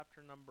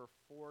chapter number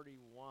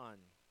 41.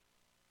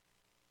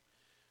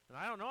 And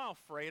I don't know,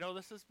 Alfredo,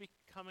 this is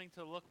becoming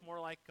to look more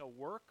like a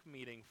work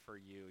meeting for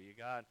you. You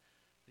got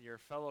your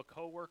fellow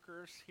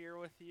co-workers here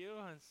with you,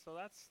 and so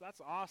that's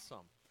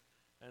awesome.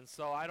 And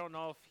so I don't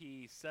know if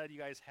he said you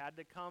guys had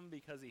to come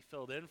because he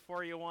filled in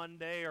for you one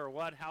day or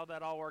what, how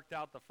that all worked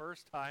out the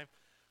first time.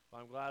 But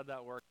I'm glad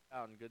that worked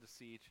out, and good to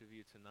see each of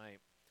you tonight.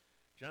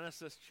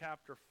 Genesis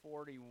chapter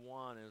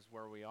 41 is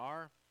where we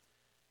are.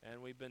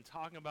 And we've been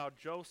talking about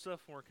Joseph.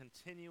 We're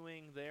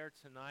continuing there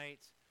tonight.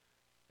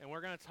 And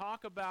we're going to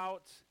talk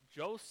about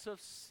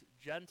Joseph's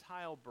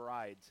Gentile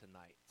bride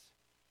tonight.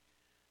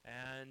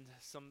 And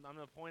I'm going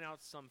to point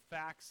out some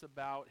facts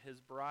about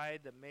his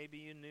bride that maybe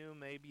you knew,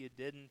 maybe you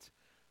didn't.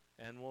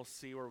 And we'll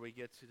see where we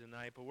get to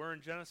tonight. But we're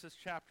in Genesis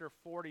chapter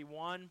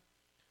 41.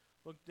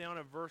 Look down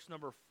at verse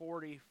number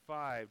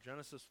 45.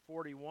 Genesis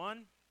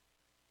 41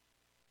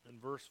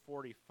 and verse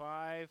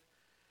 45.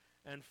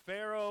 And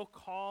Pharaoh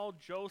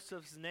called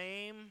Joseph's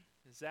name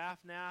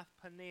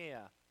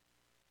Zaphnath-Paneah.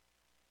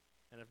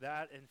 And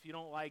if you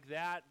don't like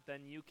that,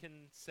 then you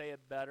can say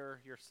it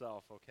better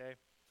yourself, okay?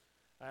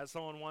 I had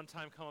someone one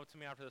time come up to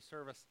me after the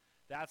service.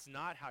 That's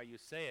not how you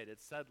say it.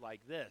 It's said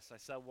like this. I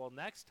said, well,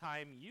 next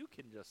time you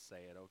can just say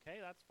it, okay?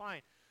 That's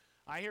fine.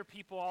 I hear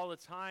people all the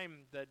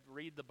time that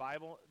read the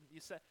Bible.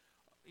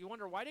 You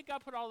wonder, why did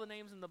God put all the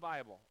names in the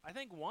Bible? I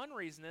think one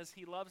reason is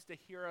he loves to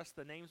hear us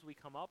the names we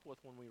come up with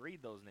when we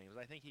read those names.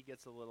 I think he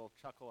gets a little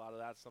chuckle out of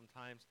that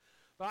sometimes.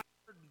 But I've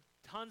heard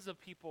tons of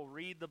people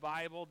read the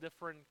Bible,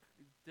 different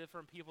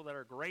people that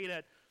are great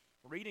at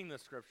reading the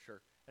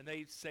Scripture, and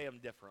they say them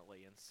differently.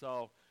 And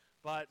so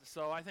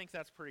I think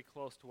that's pretty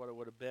close to what it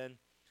would have been.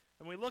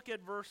 And we look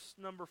at verse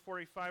number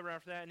 45 right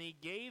after that. And he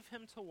gave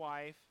him to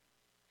wife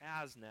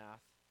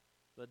Asnath,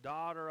 the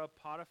daughter of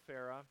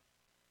Potipharah,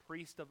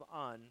 priest of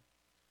On,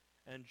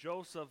 and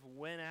Joseph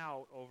went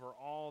out over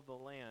all the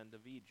land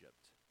of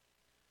Egypt.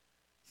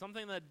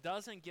 Something that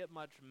doesn't get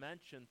much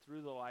mentioned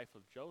through the life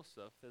of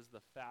Joseph is the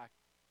fact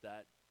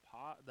that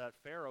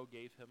Pharaoh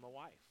gave him a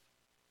wife.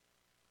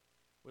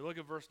 We look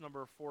at verse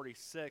number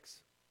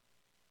 46.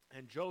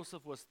 And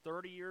Joseph was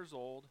 30 years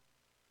old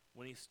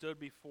when he stood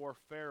before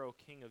Pharaoh,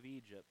 king of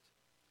Egypt.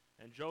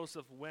 And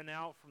Joseph went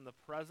out from the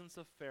presence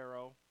of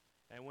Pharaoh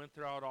and went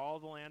throughout all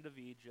the land of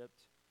Egypt.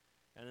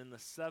 And in the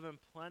 7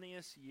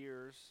 plenteous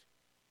years,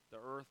 the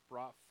earth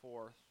brought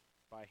forth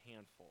by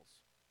handfuls.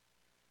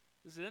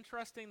 Is it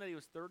interesting that he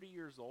was 30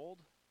 years old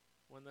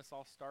when this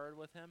all started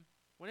with him?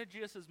 When did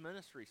Jesus'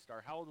 ministry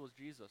start? How old was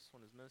Jesus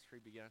when his ministry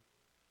began?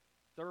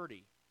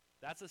 30.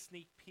 That's a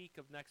sneak peek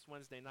of next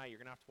Wednesday night. You're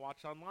going to have to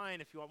watch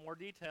online if you want more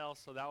details,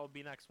 so that will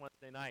be next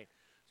Wednesday night.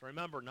 So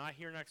remember, not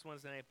here next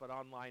Wednesday night, but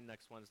online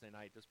next Wednesday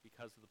night, just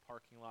because of the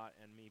parking lot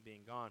and me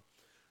being gone.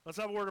 Let's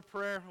have a word of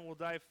prayer, and we'll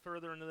dive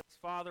further into this.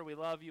 Father, we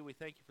love you. We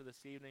thank you for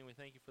this evening. We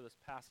thank you for this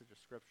passage of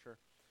Scripture.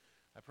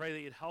 I pray that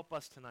you'd help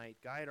us tonight,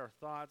 guide our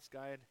thoughts,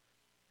 guide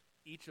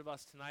each of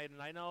us tonight.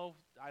 And I know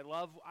I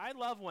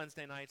love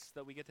Wednesday nights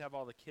that we get to have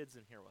all the kids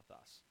in here with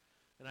us.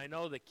 And I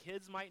know the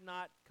kids might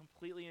not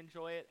completely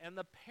enjoy it, and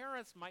the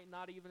parents might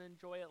not even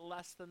enjoy it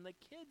less than the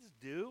kids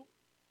do.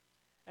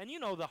 And you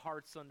know the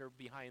hearts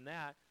behind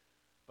that.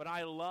 But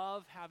I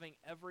love having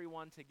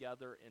everyone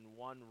together in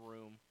one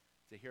room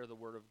to hear the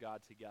Word of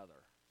God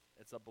together.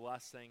 It's a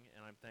blessing,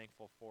 and I'm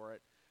thankful for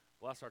it.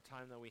 Bless our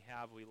time that we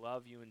have. We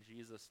love you in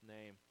Jesus'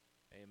 name.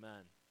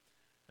 Amen.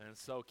 And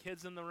so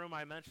kids in the room,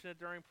 I mentioned it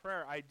during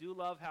prayer. I do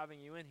love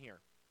having you in here.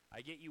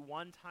 I get you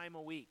one time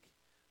a week.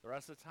 The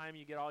rest of the time,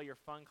 you get all your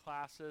fun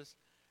classes.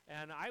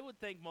 And I would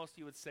think most of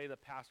you would say the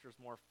pastor's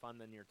more fun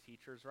than your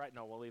teachers, right?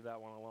 No, we'll leave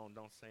that one alone.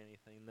 Don't say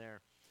anything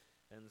there.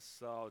 And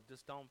so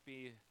just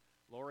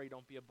Lori,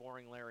 don't be a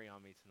boring Larry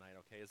on me tonight,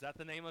 okay? Is that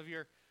the name of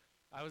your...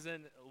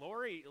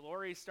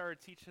 Lori started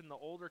teaching the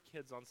older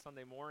kids on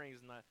Sunday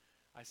mornings, and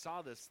I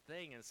saw this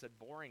thing, and it said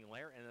boring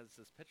Larry, and it's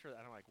this picture, and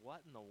I'm like,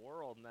 what in the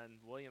world? And then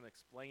William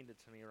explained it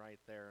to me right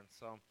there. And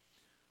so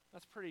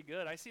that's pretty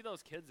good. I see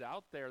those kids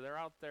out there. They're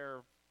out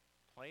there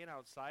playing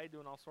outside,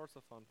 doing all sorts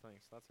of fun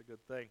things. That's a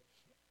good thing.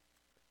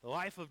 The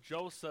life of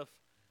Joseph,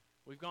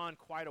 we've gone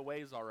quite a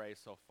ways already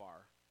so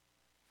far.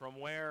 From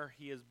where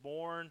he is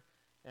born,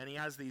 and he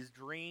has these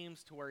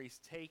dreams to where he's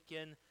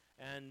taken,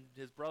 and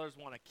his brothers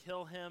want to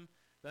kill him.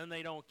 Then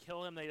they don't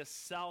kill him. They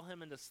just sell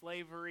him into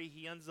slavery.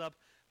 He ends up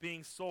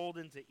being sold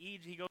into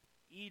Egypt. He goes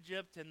to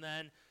Egypt, and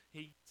then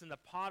he gets into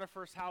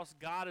Potiphar's house.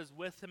 God is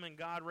with him, and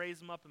God raised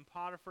him up in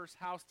Potiphar's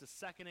house to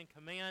second in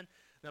command.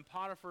 Then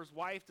Potiphar's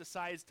wife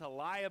decides to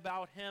lie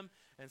about him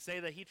and say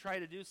that he tried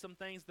to do some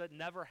things that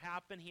never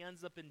happened. He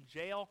ends up in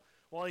jail.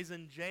 While he's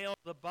in jail,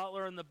 the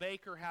butler and the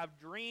baker have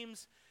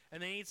dreams,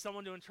 and they need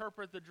someone to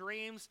interpret the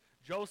dreams.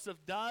 Joseph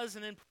does,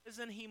 and in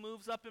prison, he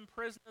moves up in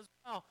prison as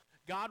well.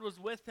 God was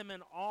with him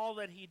in all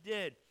that he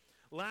did.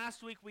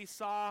 Last week we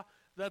saw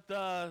that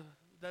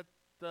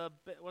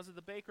was it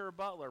the baker or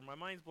butler? My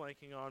mind's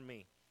blanking on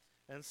me.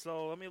 And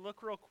so let me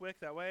look real quick.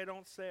 That way I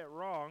don't say it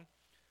wrong.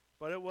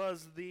 But it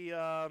was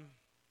the,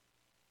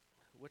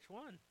 which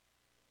one?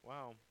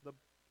 Wow.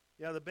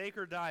 The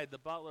baker died. The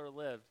butler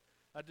lived.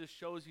 that just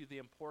shows you the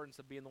importance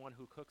of being the one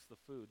who cooks the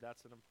food.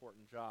 That's an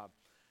important job.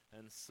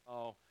 And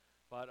so,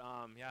 but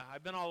yeah,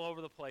 I've been all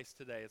over the place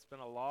today. It's been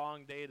a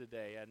long day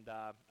today, and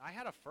I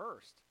had a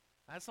first.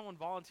 I had someone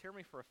volunteer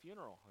me for a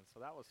funeral, and so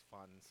that was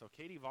fun. And so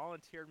Katie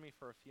volunteered me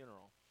for a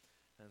funeral.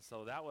 And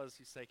so that was,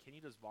 you say, can you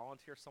just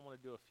volunteer someone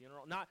to do a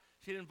funeral?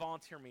 She didn't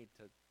volunteer me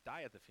to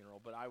die at the funeral,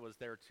 but I was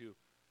there to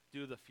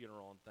do the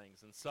funeral and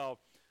things. And so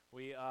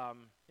we,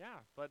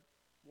 but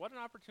what an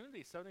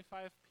opportunity.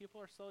 75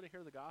 people or so to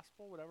hear the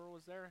gospel, whatever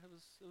was there.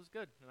 It was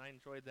good, and I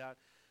enjoyed that.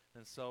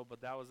 And so,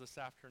 but that was this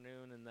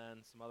afternoon, and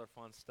then some other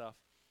fun stuff.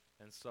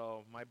 And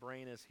so my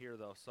brain is here,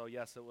 though. So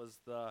yes, it was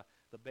the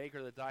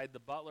baker that died. The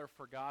butler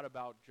forgot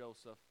about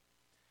Joseph,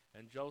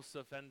 and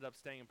Joseph ended up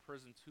staying in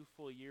prison 2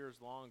 full years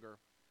longer.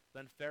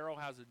 Then Pharaoh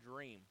has a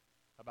dream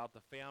about the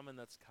famine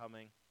that's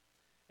coming,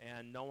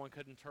 and no one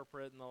could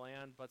interpret it in the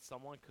land, but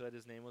someone could.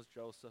 His name was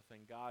Joseph,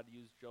 and God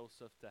used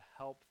Joseph to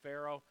help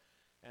Pharaoh,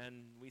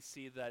 and we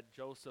see that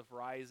Joseph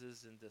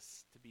rises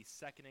to be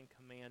second in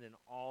command in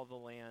all the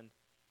land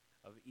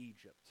of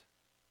Egypt.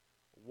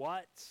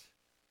 What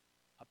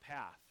a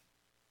path.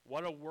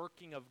 What a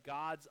working of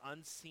God's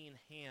unseen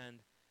hand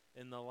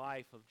in the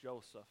life of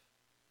Joseph.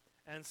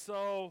 And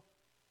so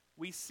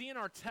we see in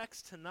our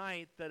text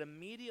tonight that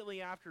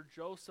immediately after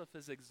Joseph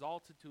is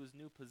exalted to his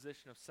new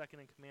position of second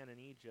in command in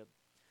Egypt,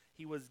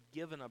 he was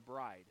given a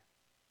bride.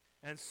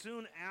 And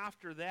soon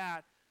after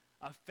that,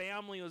 a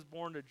family was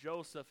born to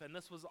Joseph, and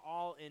this was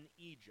all in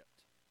Egypt.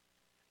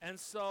 And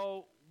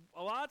so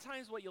a lot of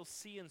times what you'll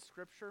see in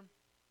Scripture,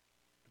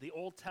 the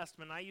Old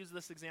Testament, I use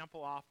this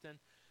example often,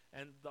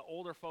 and the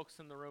older folks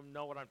in the room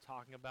know what I'm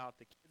talking about.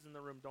 The kids in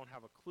the room don't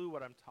have a clue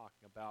what I'm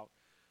talking about.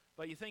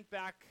 But you think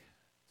back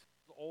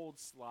to old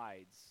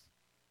slides.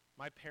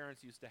 My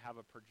parents used to have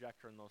a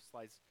projector in those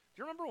slides.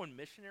 Do you remember when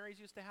missionaries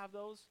used to have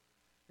those?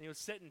 And you would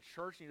sit in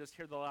church and you just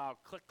hear the loud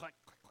click, click,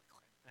 click, click,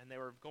 click. And they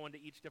were going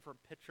to each different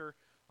picture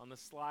on the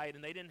slide.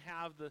 And they didn't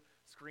have the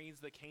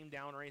screens that came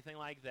down or anything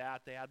like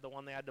that. They had the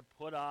one they had to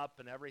put up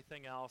and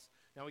everything else.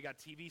 Now we got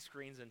TV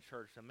screens in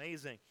church.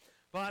 Amazing.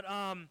 But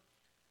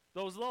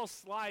those little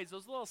slides,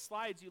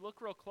 you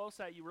look real close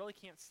at, you really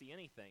can't see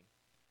anything.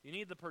 You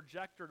need the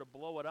projector to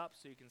blow it up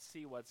so you can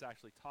see what it's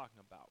actually talking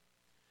about.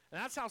 And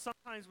that's how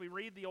sometimes we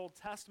read the Old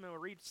Testament, we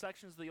read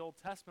sections of the Old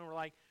Testament, we're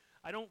like,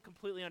 I don't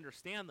completely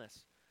understand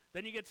this.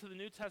 Then you get to the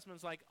New Testament,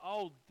 it's like,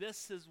 oh,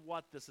 this is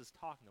what this is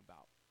talking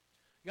about.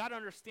 You got to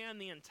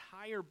understand the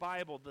entire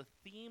Bible, the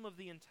theme of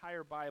the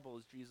entire Bible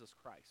is Jesus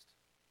Christ.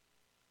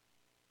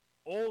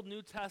 Old,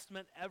 New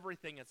Testament,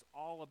 everything, it's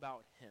all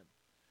about him.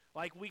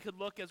 Like we could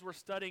look as we're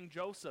studying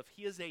Joseph.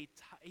 He's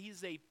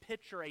a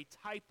picture, a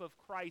type of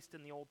Christ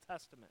in the Old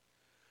Testament.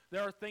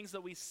 There are things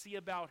that we see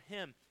about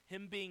him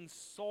being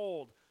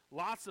sold,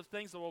 lots of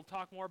things that we'll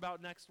talk more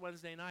about next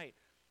Wednesday night.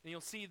 And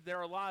you'll see there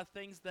are a lot of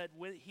things that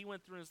he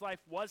went through in his life.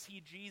 Was he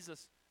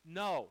Jesus?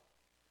 No.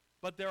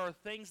 But there are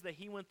things that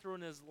he went through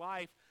in his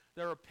life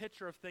that are a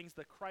picture of things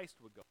that Christ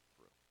would go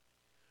through.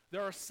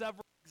 There are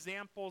several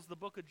examples, the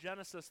book of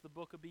Genesis, the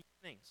book of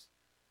beginnings.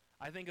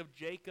 I think of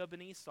Jacob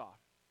and Esau.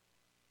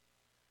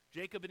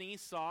 Jacob and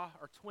Esau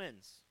are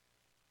twins.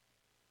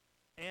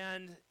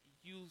 And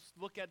you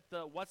look at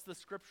what's the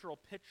scriptural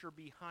picture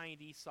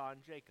behind Esau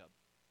and Jacob?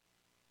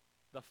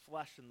 The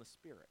flesh and the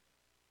spirit.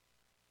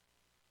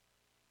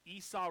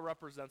 Esau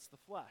represents the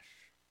flesh.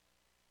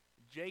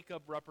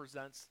 Jacob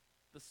represents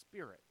the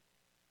spirit.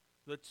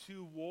 The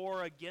two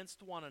war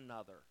against one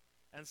another.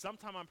 And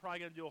sometime I'm probably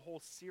going to do a whole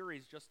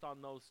series just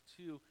on those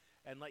two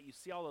and let you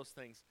see all those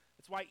things.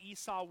 That's why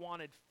Esau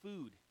wanted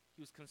food.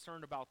 He was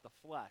concerned about the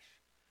flesh.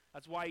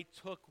 That's why he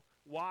took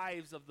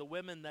wives of the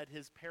women that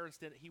his parents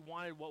didn't. He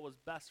wanted what was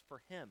best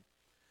for him.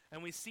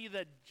 And we see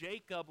that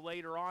Jacob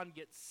later on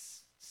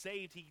gets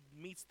saved. He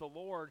meets the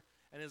Lord,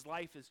 and his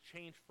life is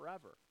changed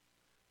forever.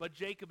 But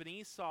Jacob and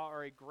Esau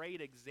are a great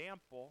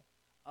example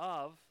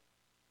of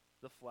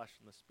the flesh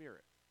and the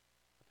spirit,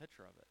 a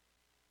picture of it.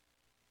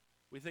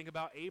 We think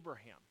about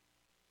Abraham.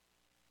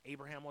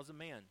 Abraham was a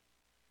man.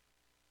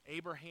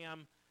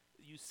 Abraham,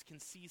 you can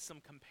see some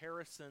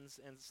comparisons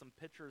and some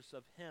pictures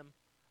of him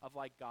of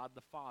like God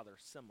the Father,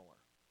 similar.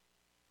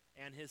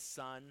 And his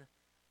son,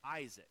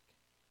 Isaac,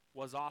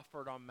 was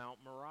offered on Mount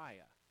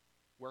Moriah,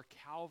 where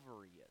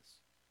Calvary is.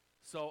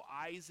 So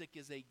Isaac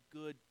is a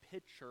good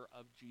picture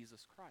of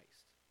Jesus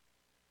Christ.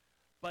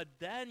 But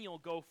then you'll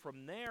go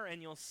from there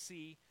and you'll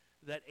see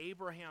that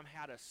Abraham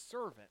had a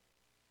servant.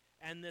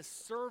 And this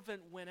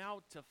servant went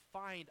out to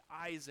find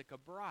Isaac a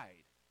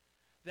bride.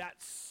 That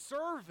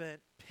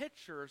servant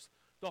pictures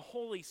the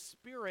Holy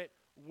Spirit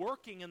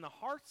working in the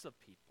hearts of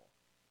people.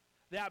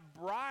 That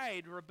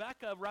bride,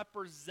 Rebecca,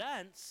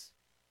 represents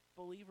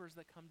believers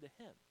that come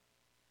to him.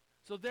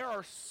 So there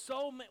are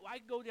so many, I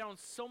go down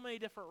so many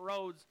different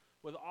roads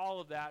with all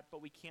of that,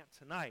 but we can't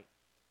tonight.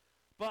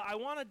 But I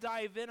want to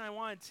dive in, I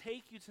want to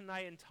take you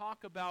tonight and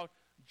talk about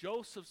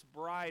Joseph's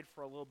bride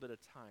for a little bit of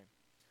time.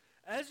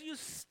 As you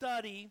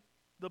study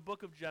the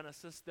book of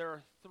Genesis, there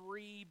are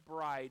 3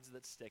 brides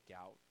that stick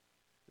out,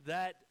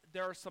 that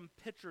there are some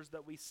pictures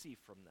that we see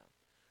from them.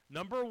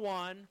 Number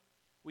 1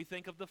 we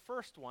think of the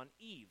first one,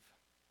 Eve.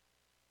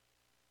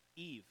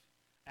 Eve.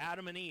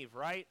 Adam and Eve,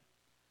 right?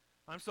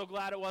 I'm so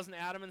glad it wasn't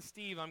Adam and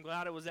Steve. I'm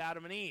glad it was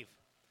Adam and Eve.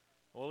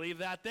 We'll leave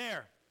that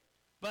there.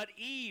 But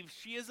Eve,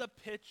 she is a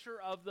picture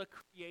of the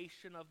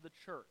creation of the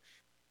church.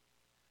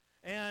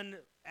 And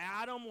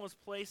Adam was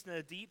placed in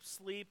a deep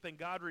sleep, and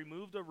God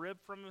removed a rib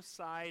from his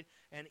side,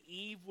 and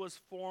Eve was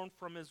formed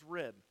from his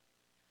rib.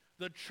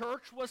 The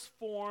church was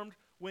formed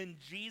when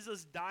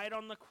Jesus died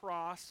on the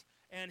cross,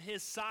 and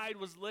his side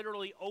was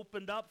literally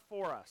opened up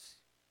for us.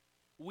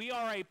 We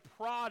are a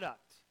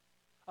product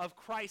of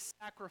Christ's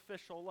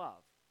sacrificial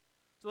love.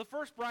 So the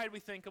first bride we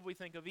think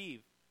of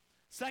Eve.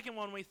 Second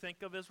one we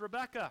think of is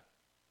Rebekah.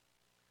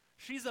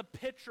 She's a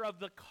picture of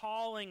the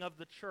calling of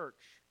the church.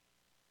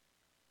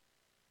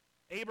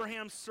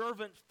 Abraham's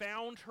servant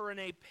found her in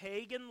a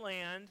pagan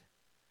land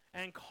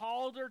and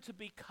called her to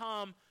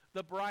become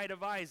the bride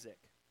of Isaac.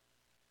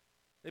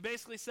 They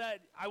basically said,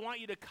 I want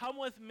you to come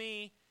with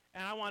me,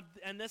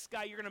 and this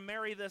guy, you're going to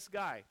marry this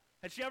guy.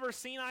 Had she ever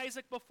seen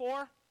Isaac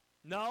before?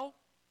 No.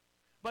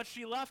 But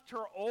she left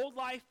her old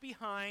life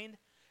behind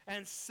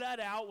and set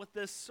out with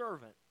this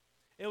servant.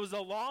 It was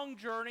a long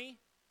journey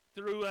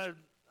through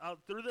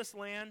this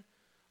land,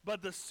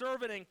 but the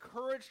servant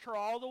encouraged her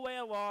all the way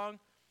along,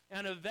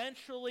 and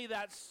eventually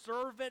that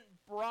servant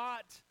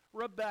brought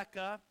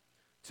Rebekah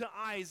to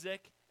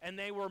Isaac, and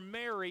they were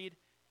married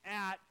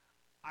at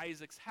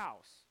Isaac's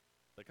house.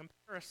 The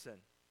comparison.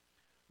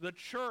 The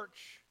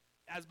church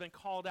has been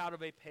called out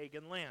of a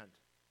pagan land.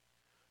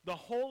 The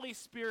Holy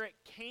Spirit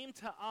came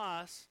to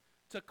us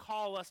to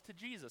call us to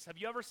Jesus. Have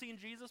you ever seen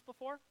Jesus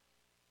before?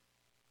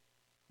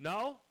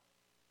 No?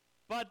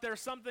 But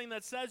there's something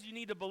that says you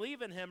need to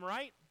believe in him,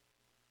 right?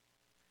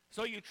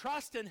 So you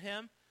trust in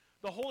him.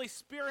 The Holy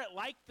Spirit,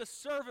 like the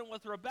servant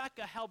with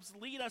Rebekah, helps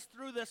lead us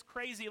through this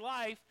crazy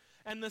life,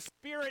 and the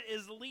Spirit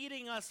is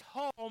leading us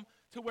home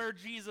to where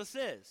Jesus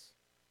is.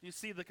 You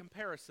see the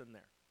comparison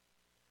there.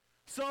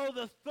 So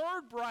the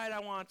third bride I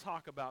want to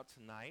talk about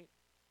tonight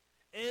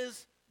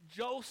is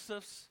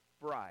Joseph's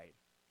bride,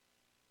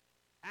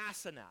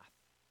 Asenath.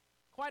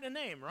 Quite a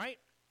name, right?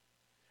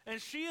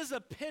 And she is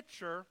a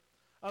picture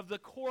of the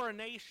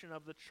coronation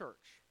of the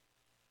church.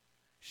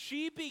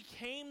 She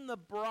became the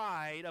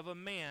bride of a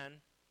man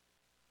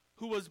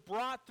who was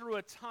brought through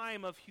a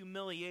time of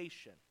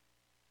humiliation.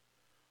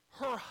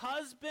 Her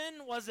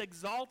husband was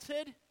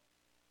exalted,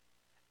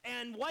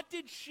 and what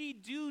did she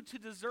do to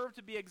deserve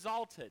to be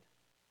exalted?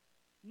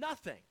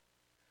 Nothing.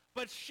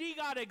 But she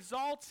got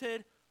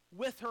exalted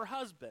with her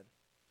husband.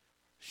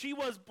 She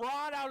was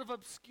brought out of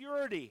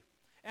obscurity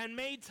and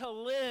made to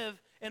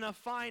live in a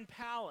fine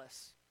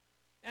palace.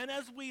 And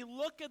as we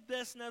look at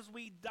this and as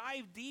we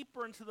dive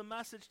deeper into the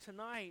message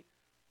tonight,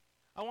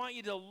 I want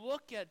you to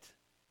look at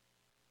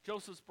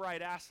Joseph's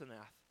bride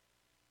Asenath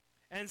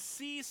and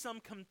see some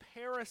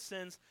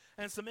comparisons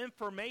and some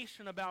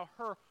information about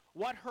her,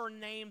 what her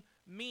name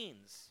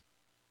means,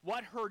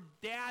 what her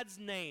dad's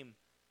name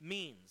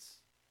means.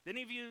 Can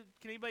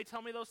anybody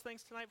tell me those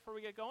things tonight before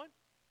we get going?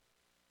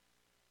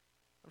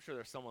 I'm sure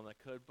there's someone that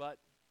could, but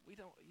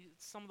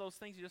some of those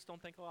things you just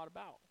don't think a lot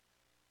about.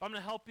 But I'm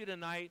going to help you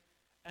tonight,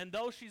 and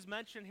though she's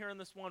mentioned here in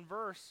this one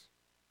verse,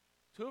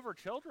 2 of her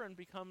children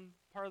become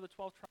part of the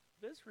 12 tribes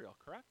of Israel,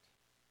 correct?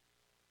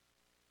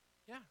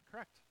 Yeah,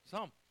 correct.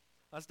 So,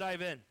 let's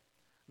dive in.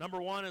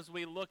 Number one, as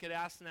we look at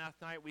Asenath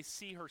tonight, we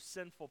see her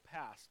sinful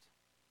past.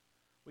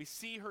 We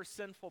see her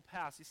sinful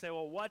past. You say,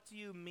 well, what do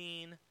you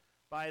mean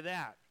by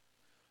that?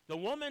 The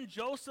woman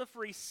Joseph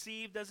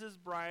received as his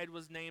bride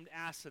was named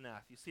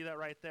Asenath. You see that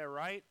right there,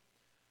 right?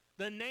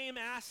 The name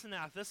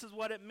Asenath, this is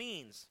what it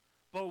means.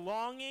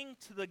 Belonging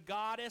to the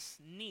goddess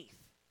Neith.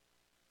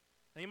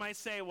 Now you might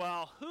say,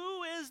 well,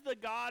 who is the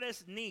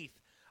goddess Neith?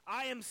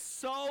 I am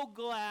so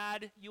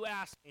glad you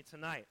asked me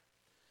tonight.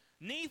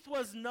 Neith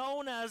was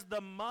known as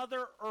the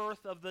Mother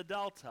Earth of the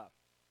Delta.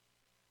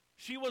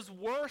 She was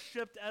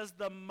worshipped as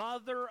the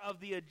mother of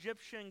the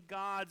Egyptian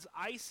gods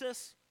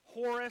Isis,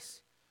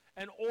 Horus,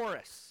 and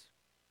Horus.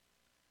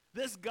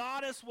 This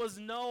goddess was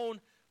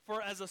known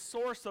as a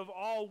source of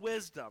all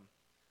wisdom.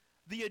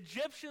 The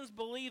Egyptians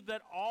believed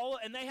that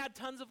and they had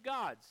tons of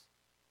gods.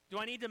 Do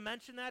I need to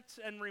mention that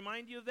and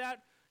remind you of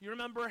that? You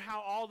remember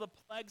how all the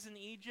plagues in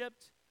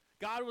Egypt,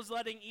 God was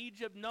letting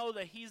Egypt know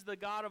that he's the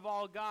God of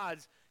all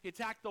gods. He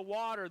attacked the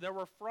water, there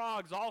were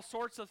frogs, all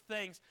sorts of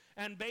things,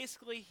 and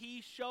basically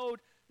he showed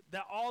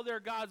that all their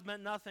gods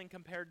meant nothing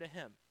compared to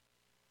him.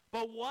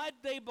 But what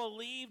they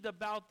believed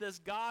about this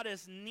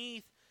goddess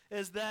Neith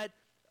is that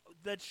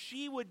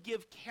she would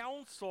give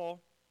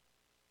counsel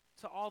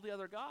to all the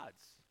other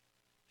gods.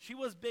 She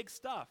was big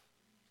stuff.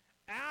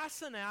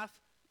 Asenath,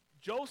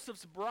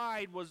 Joseph's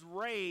bride, was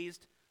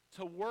raised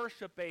to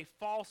worship a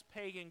false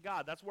pagan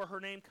god. That's where her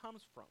name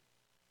comes from.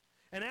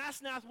 And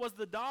Asenath was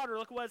the daughter,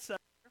 look what it says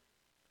here,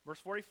 verse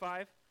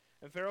 45,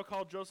 and Pharaoh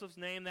called Joseph's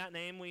name, that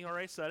name, we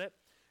already said it,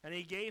 and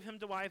he gave him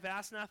to wife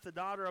Asenath, the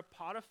daughter of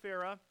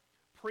Potiphera,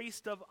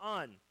 priest of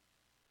On.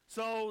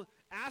 So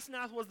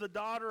Asenath was the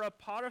daughter of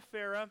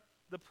Potiphera,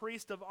 the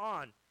priest of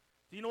On.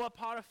 Do you know what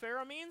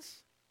Potiphera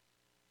means?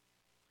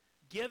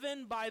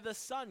 given by the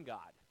sun god.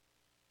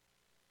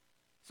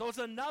 So it's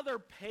another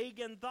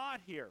pagan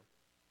thought here.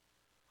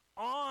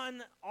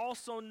 On,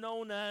 also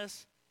known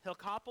as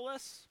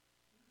Heliopolis,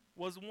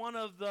 was one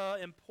of the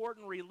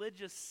important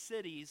religious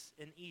cities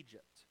in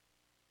Egypt.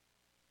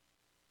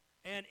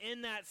 And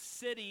in that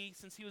city,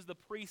 since he was the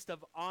priest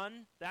of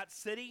On, that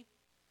city,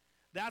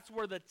 that's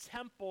where the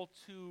temple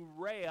to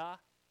Rhea,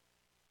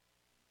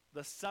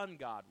 the sun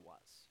god, was.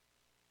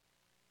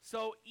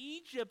 So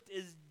Egypt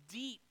is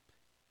deep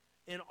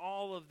in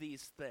all of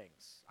these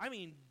things. I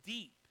mean,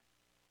 deep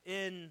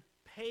in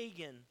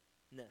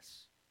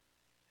paganness.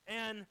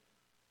 And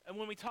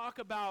when we talk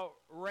about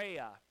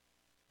Rhea,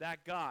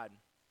 that god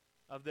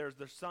of theirs,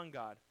 their sun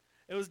god,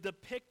 it was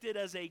depicted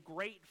as a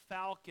great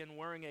falcon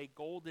wearing a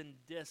golden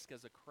disc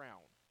as a crown.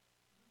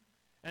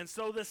 And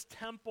so this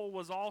temple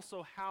was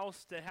also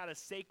housed, it had a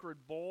sacred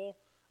bull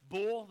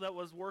that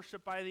was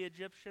worshipped by the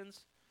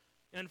Egyptians.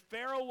 And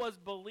Pharaoh was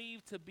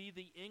believed to be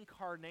the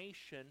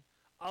incarnation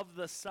of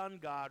the sun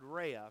god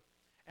Rhea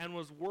and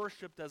was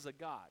worshipped as a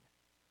god.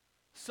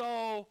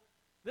 So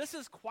this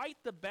is quite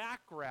the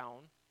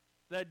background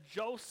that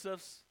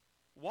Joseph's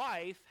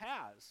wife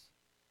has.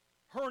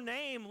 Her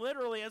name,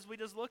 literally, as we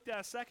just looked at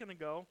a second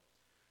ago,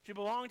 she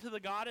belonged to the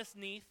goddess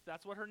Neith.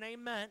 That's what her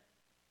name meant.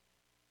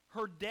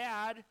 Her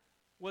dad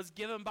was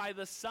given by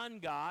the sun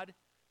god.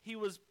 He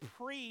was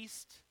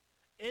priest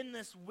in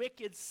this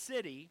wicked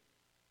city.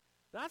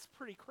 That's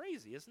pretty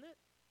crazy, isn't it?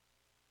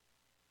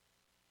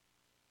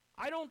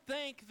 I don't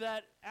think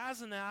that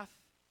Asenath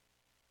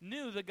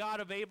knew the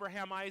God of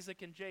Abraham,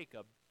 Isaac, and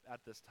Jacob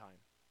at this time.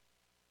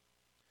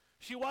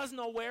 She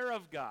wasn't aware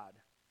of God.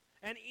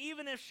 And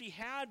even if she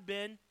had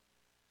been,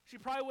 she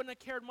probably wouldn't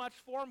have cared much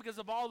for him because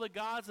of all the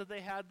gods that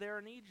they had there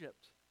in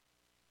Egypt.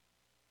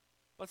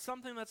 But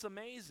something that's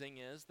amazing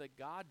is that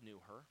God knew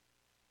her.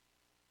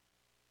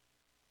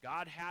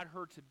 God had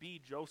her to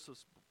be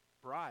Joseph's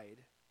bride.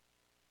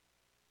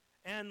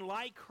 And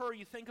like her,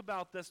 you think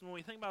about this, and when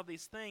we think about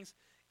these things,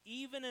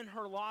 even in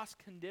her lost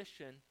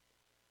condition,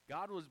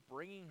 God was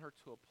bringing her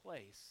to a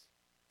place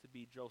to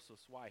be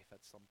Joseph's wife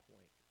at some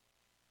point.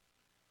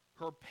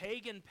 Her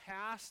pagan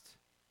past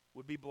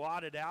would be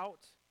blotted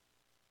out.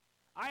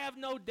 I have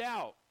no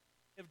doubt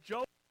if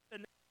Joseph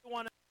and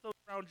everyone else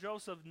around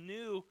Joseph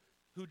knew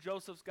who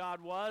Joseph's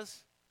God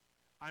was,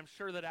 I'm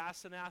sure that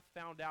Asenath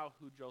found out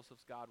who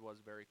Joseph's God was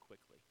very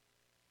quickly.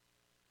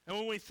 And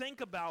when we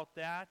think about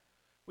that,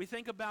 we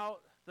think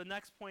about the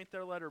next point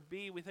there, letter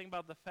B, we think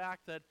about the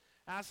fact that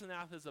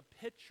Asenath is a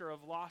picture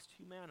of lost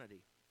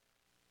humanity.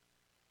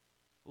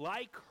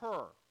 Like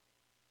her,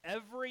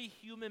 every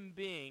human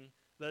being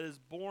that is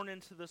born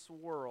into this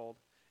world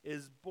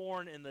is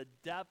born in the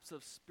depths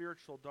of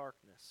spiritual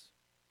darkness.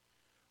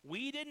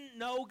 We didn't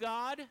know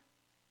God.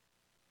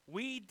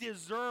 We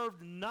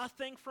deserved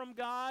nothing from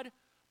God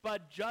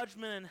but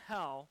judgment and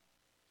hell.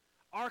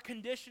 Our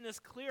condition is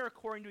clear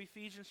according to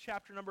Ephesians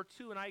chapter number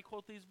 2, and I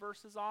quote these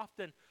verses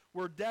often.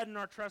 We're dead in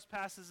our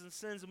trespasses and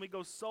sins, and we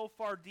go so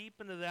far deep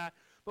into that.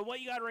 But what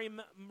you got to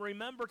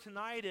remember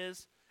tonight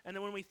is, and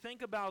then when we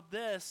think about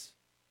this,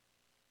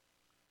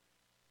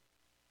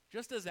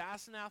 just as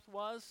Asenath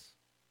was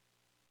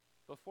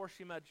before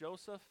she met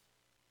Joseph,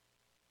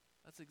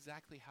 that's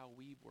exactly how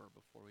we were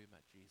before we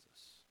met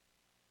Jesus.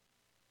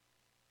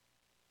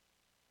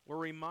 We're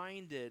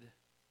reminded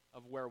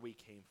of where we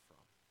came from.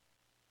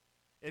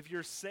 If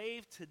you're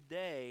saved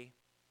today,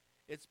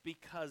 it's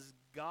because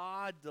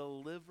God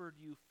delivered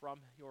you from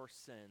your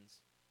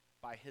sins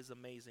by his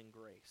amazing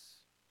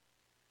grace.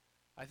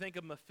 I think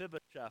of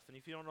Mephibosheth, and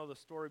if you don't know the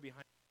story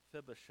behind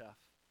Mephibosheth,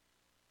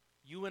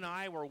 you and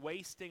I were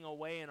wasting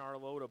away in our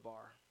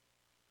Lodabar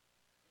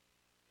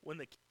when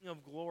the King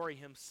of Glory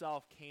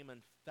himself came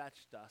and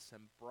fetched us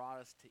and brought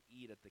us to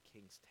eat at the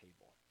king's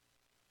table.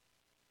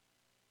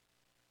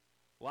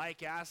 Like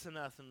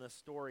Asenath in the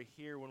story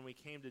here, when we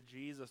came to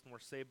Jesus and were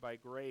saved by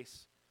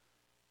grace,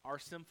 our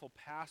sinful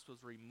past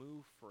was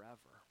removed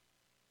forever.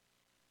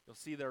 You'll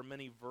see there are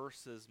many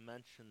verses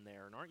mentioned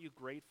there. And aren't you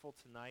grateful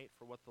tonight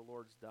for what the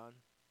Lord's done?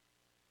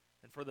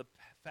 And for the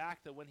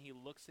fact that when he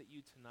looks at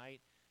you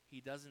tonight, he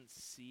doesn't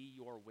see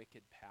your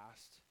wicked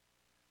past.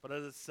 But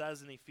as it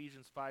says in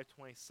Ephesians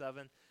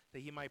 5:27, that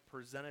he might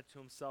present it to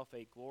himself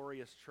a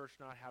glorious church,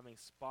 not having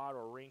spot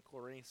or wrinkle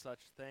or any such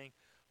thing,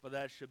 but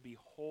that it should be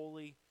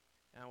holy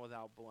and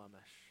without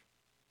blemish.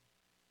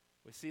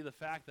 We see the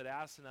fact that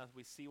Asenath,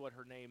 we see what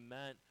her name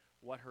meant,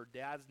 what her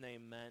dad's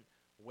name meant,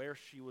 where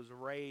she was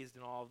raised,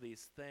 and all of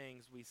these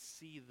things. We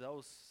see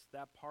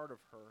that part of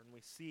her, and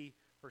we see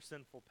her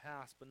sinful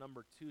past. But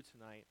number two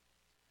tonight,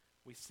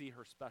 we see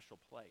her special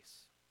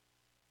place.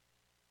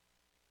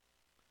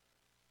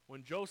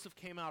 When Joseph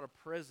came out of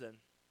prison,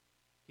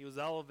 he was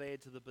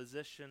elevated to the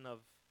position of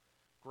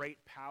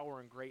great power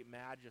and great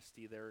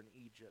majesty there in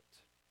Egypt.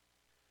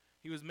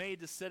 He was made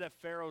to sit at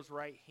Pharaoh's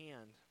right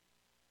hand.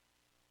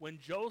 When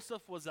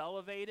Joseph was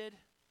elevated,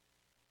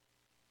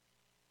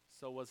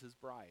 so was his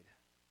bride.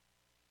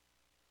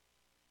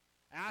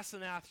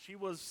 Asenath, she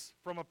was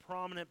from a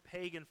prominent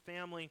pagan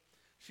family.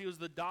 She was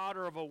the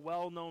daughter of a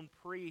well-known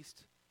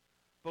priest.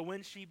 But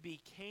when she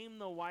became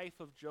the wife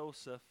of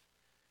Joseph,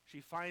 she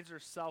finds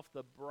herself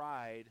the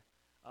bride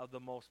of the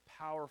most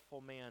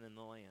powerful man in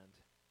the land.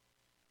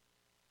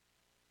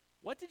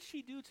 What did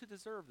she do to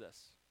deserve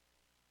this?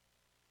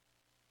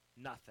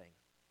 Nothing.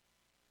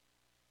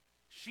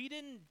 She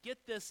didn't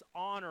get this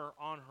honor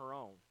on her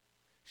own.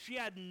 She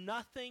had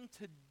nothing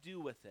to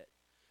do with it.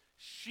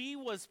 She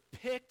was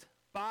picked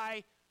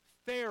by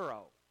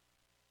Pharaoh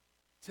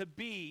to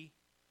be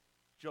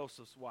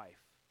Joseph's wife.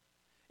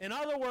 In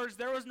other words,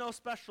 there was no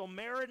special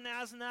merit in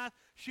Asenath.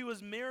 She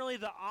was merely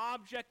the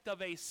object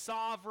of a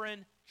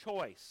sovereign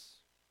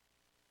choice.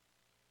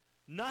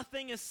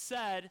 Nothing is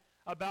said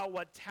about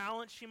what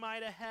talent she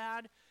might have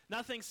had.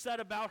 Nothing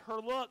said about her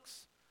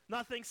looks.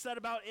 Nothing said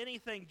about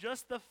anything.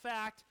 Just the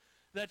fact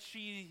that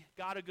she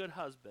got a good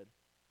husband.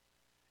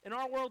 In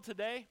our world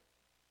today,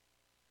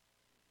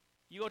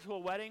 you go to a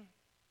wedding,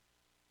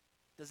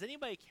 does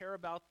anybody care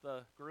about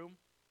the groom?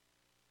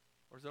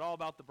 Or is it all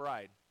about the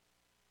bride?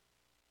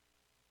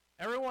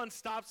 Everyone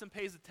stops and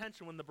pays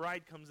attention when the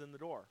bride comes in the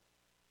door.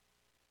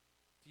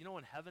 Do you know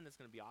in heaven it's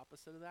going to be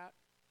opposite of that?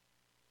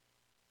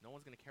 No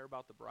one's going to care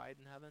about the bride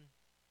in heaven.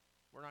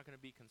 We're not going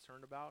to be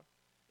concerned about.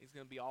 It's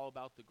going to be all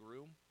about the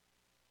groom.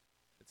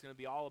 It's going to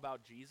be all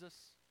about Jesus.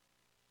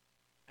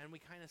 And we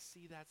kind of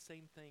see that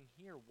same thing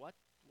here.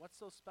 What's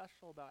so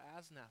special about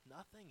Asenath?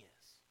 Nothing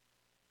is.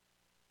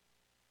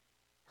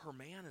 Her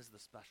man is the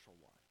special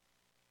one.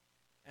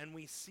 And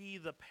we see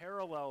the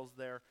parallels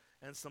there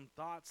and some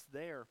thoughts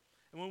there.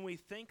 And when we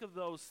think of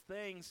those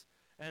things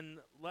and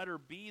let her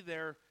be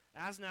there,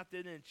 Asenath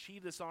didn't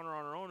achieve this honor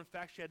on her own. In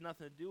fact, she had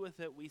nothing to do with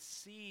it. We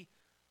see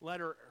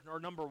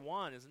number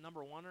 1. Is it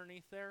number 1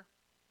 underneath there?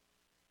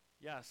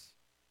 Yes.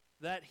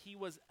 That he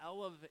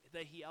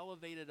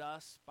elevated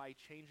us by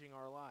changing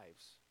our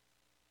lives.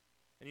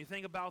 And you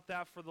think about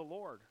that for the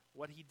Lord,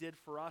 what he did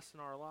for us in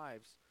our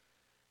lives.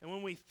 And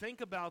when we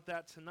think about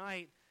that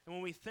tonight, and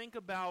when we think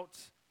about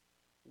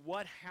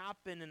what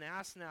happened in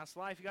Asenath's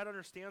life, you got to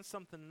understand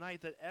something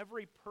tonight, that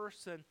every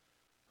person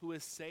who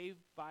is saved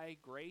by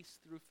grace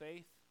through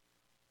faith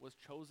was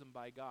chosen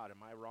by God.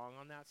 Am I wrong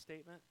on that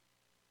statement?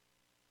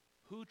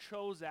 Who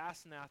chose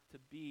Asenath to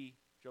be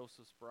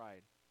Joseph's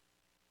bride?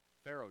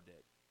 Pharaoh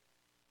did.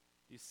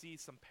 Do you see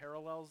some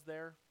parallels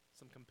there?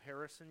 Some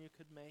comparison you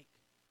could make?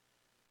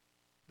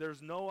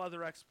 There's no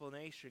other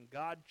explanation.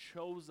 God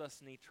chose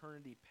us in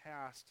eternity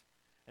past,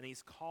 and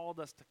he's called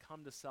us to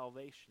come to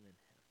salvation in him.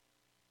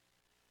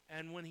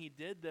 And when he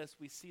did this,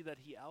 we see that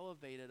he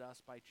elevated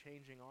us by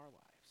changing our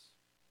lives.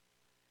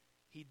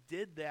 He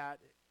did that.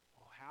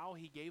 How?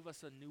 He gave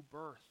us a new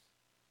birth.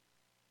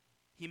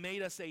 He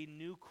made us a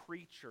new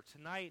creature.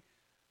 Tonight,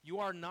 you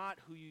are not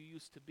who you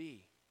used to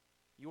be.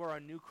 You are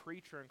a new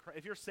creature in Christ.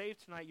 If you're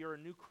saved tonight, you're a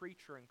new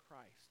creature in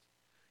Christ.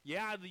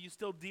 Yeah, you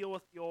still deal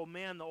with the old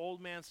man. The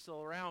old man's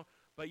still around,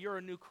 but you're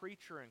a new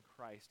creature in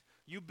Christ.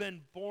 You've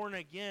been born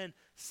again.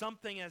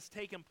 Something has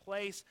taken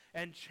place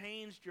and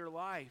changed your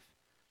life.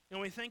 And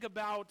we think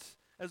about,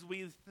 as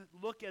we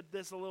look at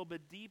this a little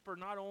bit deeper,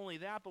 not only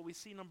that, but we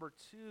see number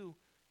 2,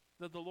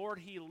 that the Lord,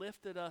 he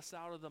lifted us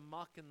out of the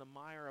muck and the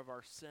mire of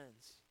our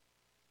sins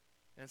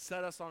and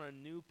set us on a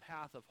new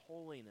path of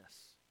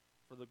holiness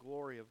for the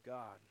glory of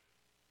God.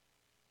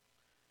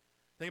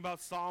 Think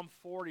about Psalm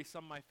 40,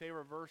 some of my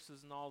favorite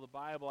verses in all the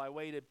Bible. I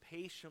waited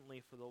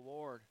patiently for the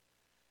Lord,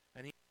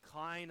 and he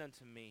inclined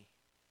unto me,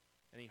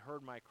 and he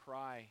heard my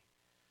cry.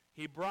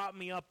 He brought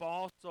me up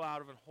also out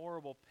of an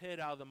horrible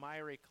pit, out of the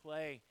miry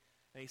clay,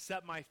 and he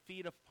set my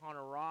feet upon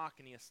a rock,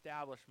 and he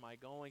established my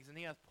goings, and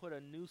he hath put a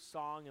new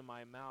song in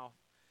my mouth,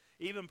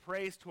 even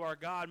praise to our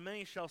God.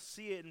 Many shall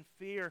see it and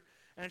fear,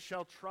 and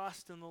shall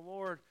trust in the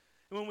Lord.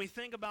 And when we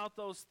think about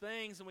those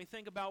things, and we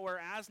think about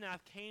where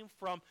Asenath came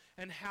from,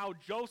 and how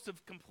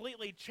Joseph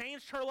completely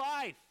changed her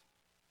life,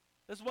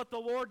 this is what the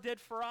Lord did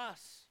for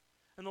us.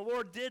 And the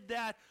Lord did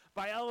that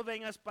by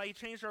elevating us, by he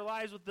changed our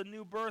lives with the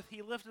new birth.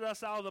 He lifted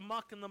us out of the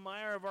muck and the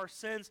mire of our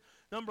sins.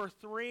 Number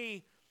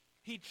 3,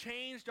 he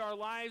changed our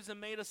lives and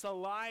made us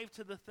alive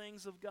to the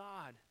things of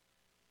God.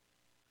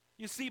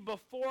 You see,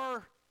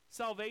 before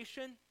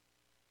salvation,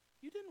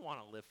 you didn't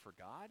want to live for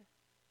God.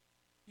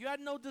 You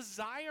had no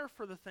desire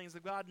for the things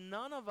of God.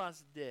 None of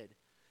us did.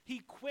 He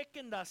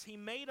quickened us. He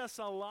made us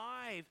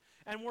alive,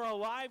 and we're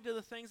alive to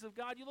the things of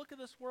God. You look at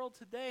this world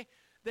today,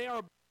 they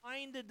are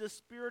blinded to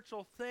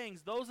spiritual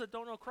things. Those that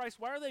don't know Christ,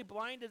 why are they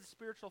blinded to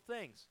spiritual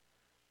things?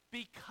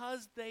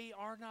 Because they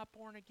are not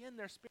born again.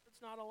 Their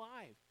spirit's not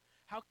alive.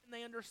 How can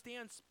they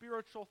understand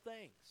spiritual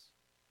things?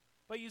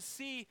 But you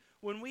see,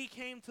 when we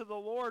came to the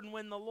Lord, and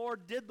when the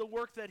Lord did the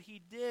work that he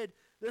did,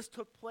 this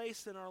took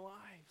place in our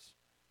lives.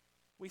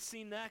 We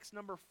see next,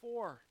 number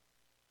 4,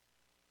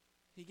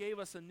 he gave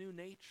us a new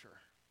nature.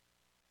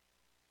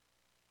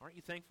 Aren't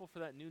you thankful for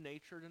that new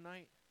nature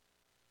tonight?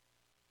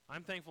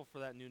 I'm thankful for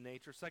that new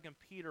nature. 2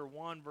 Peter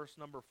 1, verse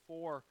number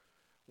 4,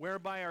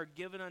 whereby are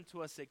given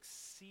unto us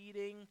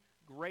exceeding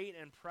great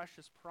and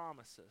precious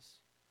promises,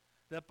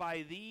 that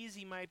by these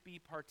ye might be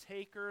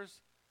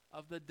partakers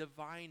of the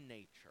divine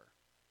nature,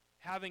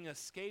 having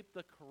escaped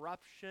the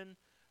corruption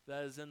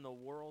that is in the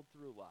world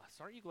through us.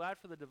 Aren't you glad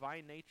for the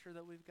divine nature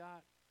that we've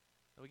got?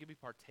 That we can be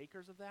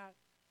partakers of that?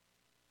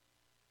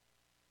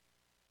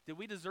 Did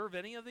we deserve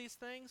any of these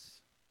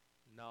things?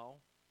 No.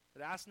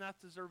 Did Asenath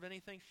deserve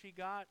anything she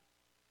got?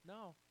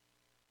 No.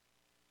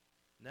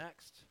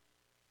 Next,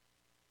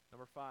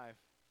 number 5.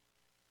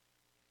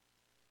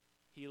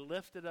 He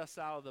lifted us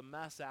out of the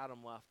mess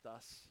Adam left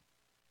us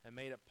and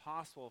made it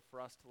possible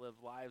for us to live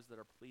lives that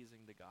are pleasing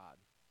to God.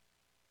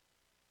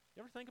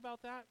 You ever think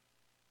about that?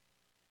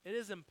 It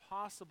is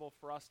impossible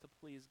for us to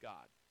please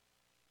God.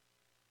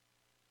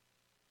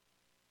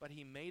 But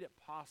he made it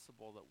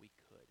possible that we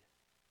could.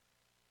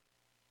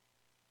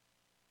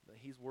 That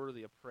he's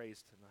worthy of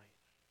praise tonight.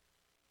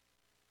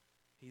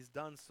 He's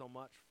done so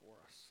much for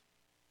us.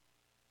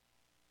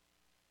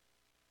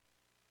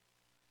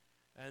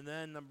 And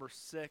then number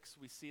 6,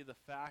 we see the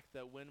fact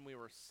that when we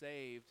were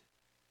saved,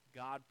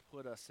 God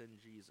put us in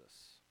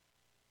Jesus.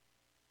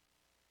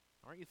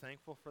 Aren't you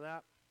thankful for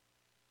that?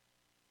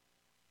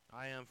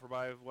 I am, for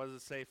by, what does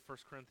it say, 1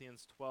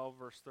 Corinthians 12,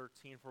 verse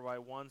 13, for by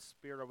one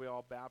Spirit are we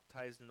all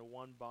baptized into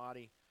one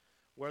body,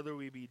 whether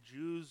we be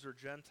Jews or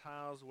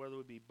Gentiles, whether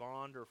we be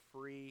bond or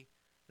free,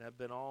 and have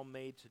been all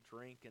made to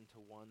drink into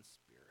one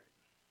Spirit.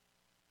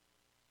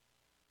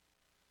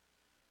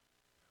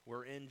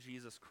 We're in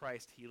Jesus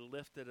Christ. He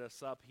lifted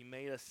us up. He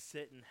made us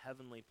sit in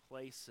heavenly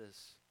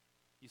places.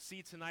 You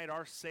see tonight,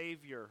 our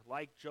Savior,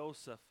 like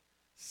Joseph,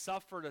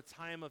 suffered a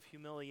time of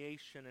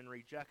humiliation and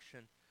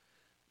rejection.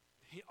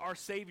 Our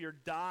Savior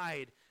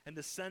died and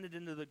descended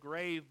into the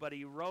grave, but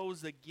he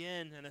rose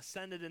again and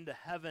ascended into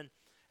heaven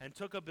and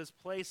took up his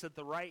place at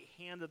the right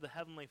hand of the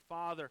Heavenly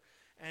Father.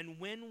 And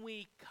when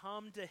we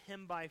come to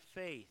him by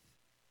faith,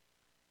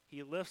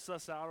 he lifts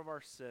us out of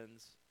our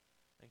sins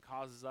and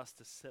causes us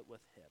to sit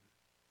with him.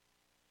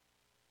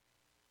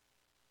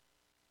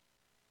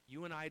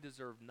 You and I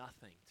deserve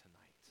nothing tonight.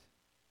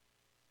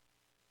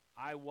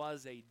 I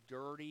was a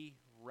dirty,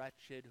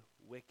 wretched,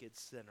 wicked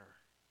sinner.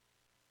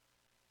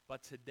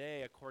 But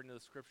today, according to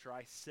the Scripture,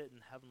 I sit in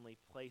heavenly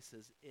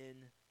places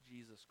in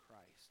Jesus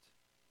Christ.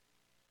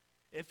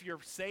 If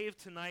you're saved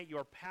tonight,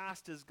 your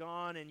past is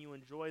gone and you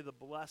enjoy the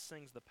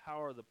blessings, the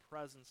power, the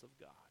presence of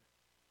God.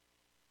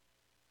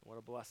 What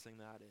a blessing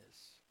that is.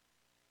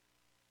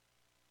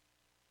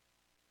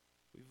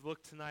 We've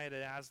looked tonight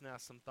at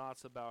Asenath, some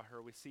thoughts about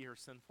her. We see her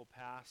sinful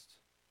past,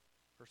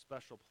 her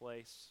special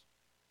place.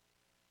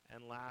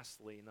 And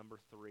lastly, number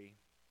 3,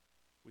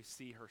 we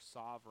see her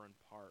sovereign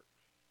part.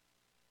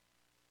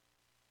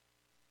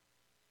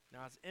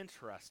 Now it's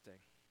interesting.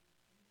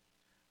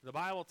 The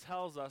Bible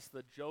tells us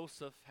that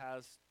Joseph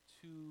has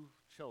 2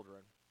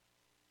 children.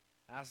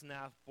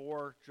 Asenath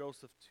bore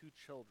Joseph 2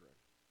 children.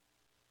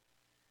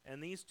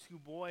 And these 2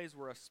 boys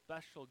were a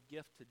special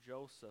gift to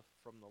Joseph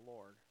from the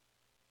Lord.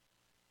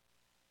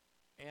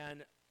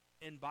 And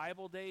in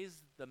Bible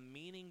days, the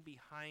meaning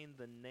behind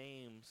the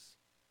names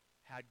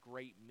had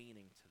great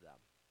meaning to them.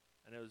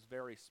 And it was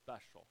very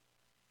special.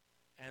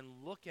 And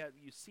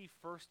you see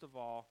first of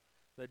all,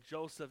 that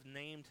Joseph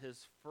named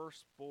his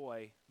first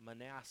boy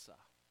Manasseh.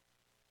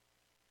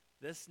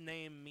 This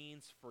name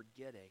means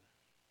forgetting.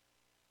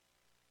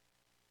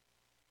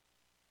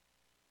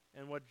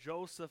 And what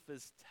Joseph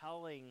is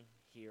telling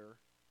here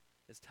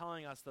is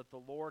telling us that the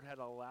Lord had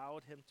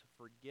allowed him to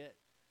forget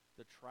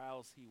the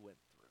trials he went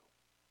through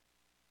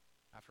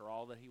after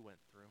all that he went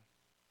through.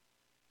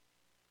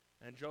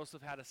 And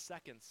Joseph had a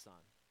second son,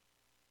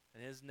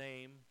 and his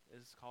name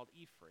is called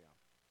Ephraim.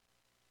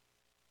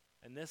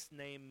 And this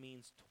name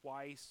means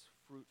twice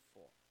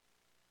fruitful.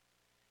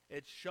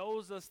 It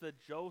shows us that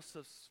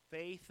Joseph's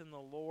faith in the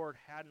Lord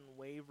hadn't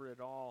wavered at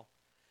all.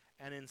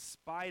 And in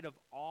spite of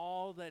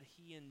all that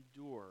he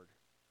endured,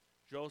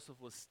 Joseph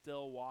was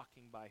still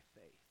walking by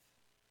faith.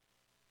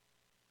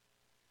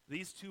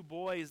 These 2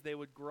 boys, they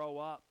would grow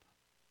up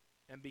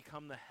and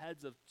become the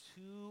heads of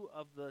 2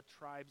 of the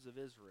tribes of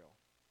Israel.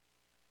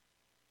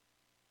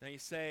 Now you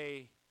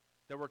say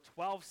there were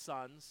 12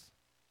 sons,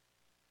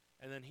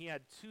 and then he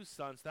had 2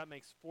 sons. That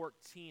makes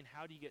 14.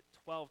 How do you get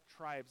 12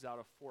 tribes out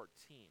of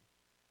 14?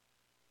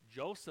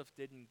 Joseph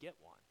didn't get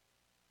one,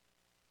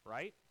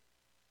 right?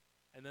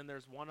 And then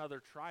there's one other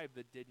tribe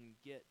that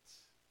didn't get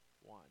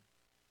one.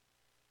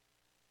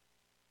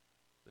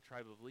 The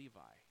tribe of Levi.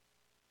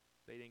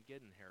 They didn't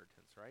get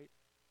inheritance, right?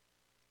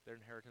 Their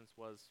inheritance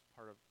was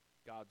part of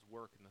God's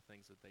work and the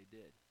things that they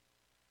did.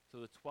 So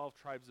the 12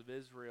 tribes of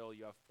Israel,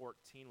 you have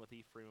 14 with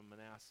Ephraim and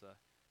Manasseh.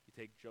 You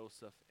take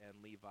Joseph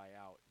and Levi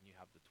out, and you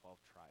have the 12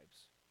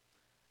 tribes.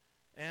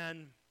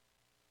 And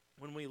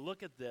when we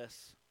look at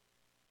this,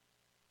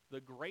 the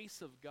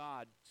grace of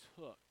God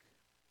took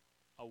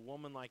a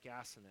woman like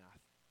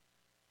Asenath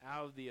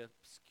out of the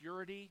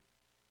obscurity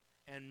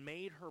and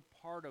made her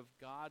part of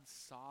God's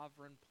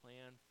sovereign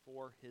plan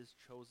for his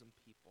chosen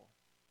people.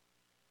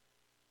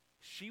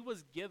 She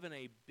was given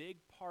a big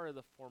part of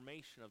the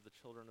formation of the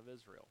children of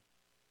Israel,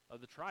 of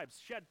the tribes.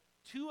 She had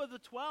 2 of the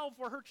 12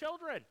 were her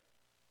children.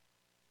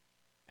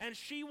 And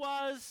she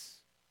was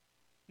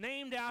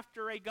named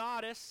after a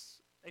goddess,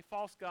 a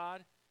false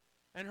god,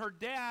 and her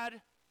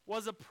dad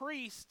was a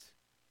priest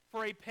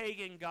for a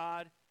pagan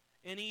god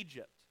in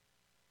Egypt.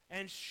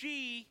 And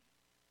she,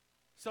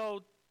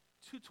 so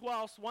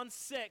 2/12,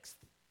 1/6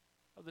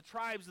 of the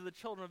tribes of the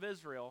children of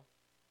Israel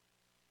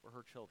were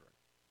her children.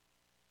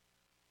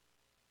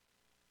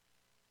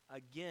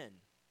 Again,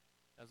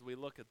 as we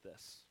look at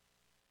this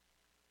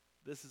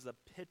is a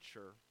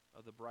picture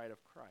of the bride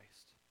of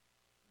Christ.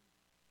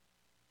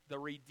 The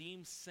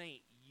redeemed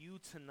saint, you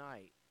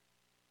tonight,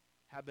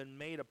 have been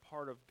made a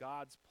part of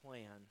God's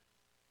plan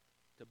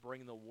to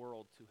bring the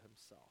world to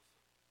himself.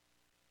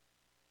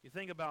 You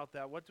think about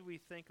that. What do we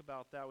think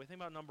about that? We think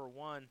about number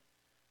one,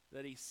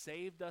 that he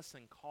saved us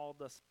and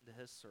called us into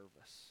his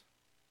service.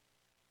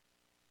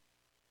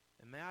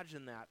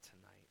 Imagine that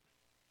tonight.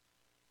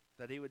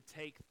 That he would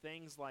take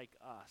things like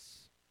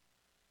us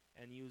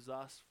and use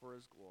us for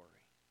his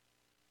glory.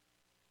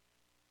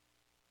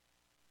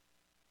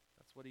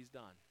 That's what he's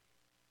done.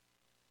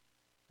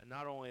 And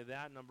not only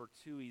that, number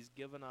two, he's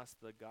given us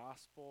the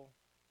gospel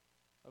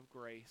of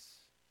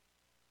grace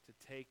to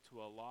take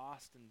to a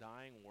lost and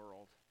dying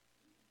world.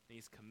 And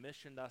he's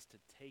commissioned us to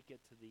take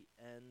it to the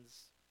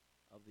ends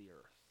of the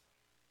earth.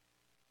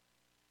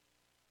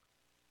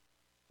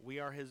 We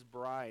are his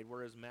bride.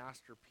 We're his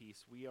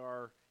masterpiece. We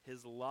are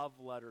his love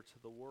letter to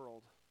the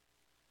world.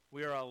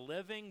 We are a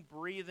living,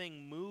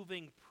 breathing,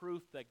 moving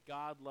proof that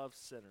God loves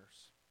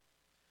sinners.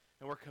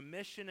 And we're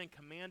commissioned and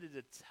commanded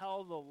to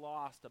tell the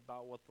lost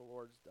about what the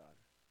Lord's done.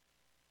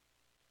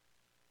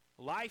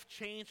 Life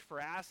changed for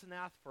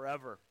Asenath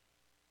forever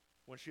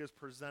when she was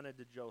presented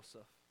to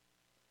Joseph.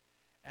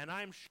 And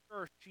I'm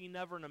sure she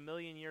never in a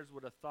million years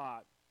would have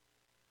thought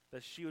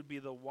that she would be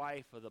the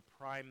wife of the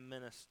prime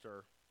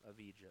minister of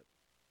Egypt.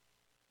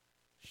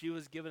 She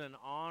was given an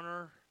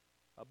honor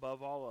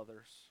above all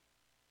others.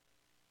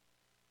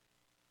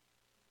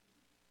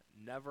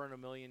 Never in a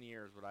million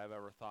years would I have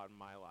ever thought in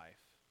my life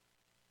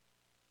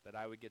that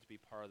I would get to be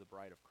part of the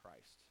bride of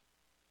Christ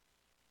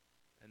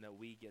and that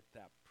we get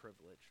that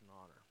privilege and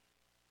honor.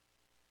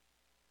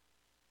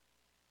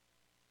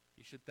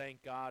 You should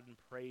thank God and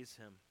praise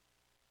him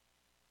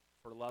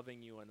for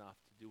loving you enough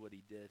to do what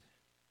he did.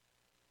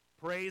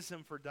 Praise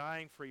him for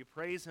dying for you.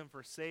 Praise him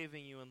for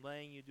saving you and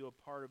letting you do a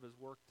part of his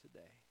work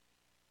today.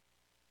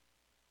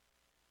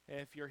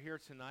 If you're here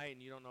tonight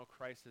and you don't know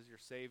Christ as your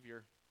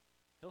Savior,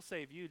 he'll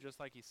save you just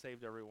like he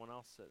saved everyone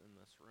else sitting in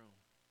this room.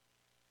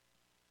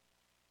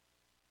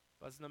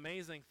 But it's an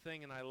amazing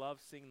thing, and I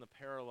love seeing the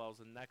parallels.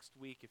 And next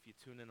week, if you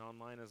tune in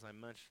online, as I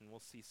mentioned, we'll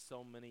see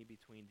so many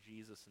between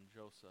Jesus and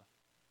Joseph.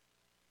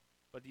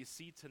 But do you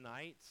see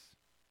tonight,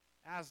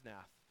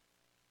 Asenath?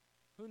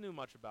 Who knew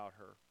much about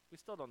her? We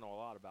still don't know a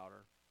lot about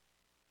her.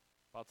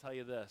 But I'll tell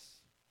you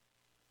this,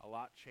 a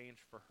lot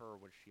changed for her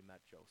when she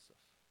met Joseph.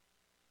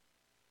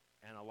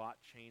 And a lot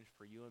changed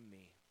for you and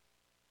me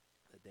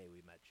the day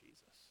we met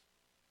Jesus.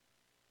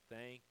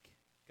 Thank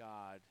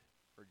God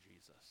for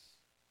Jesus.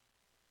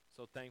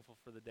 So thankful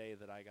for the day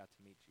that I got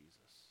to meet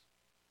Jesus.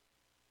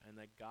 And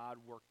that God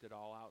worked it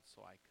all out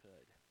so I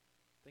could.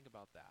 Think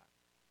about that.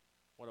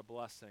 What a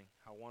blessing.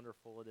 How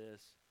wonderful it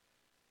is.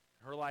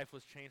 Her life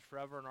was changed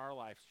forever and our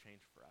lives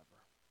changed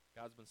forever.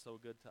 God's been so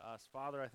good to us. Father, I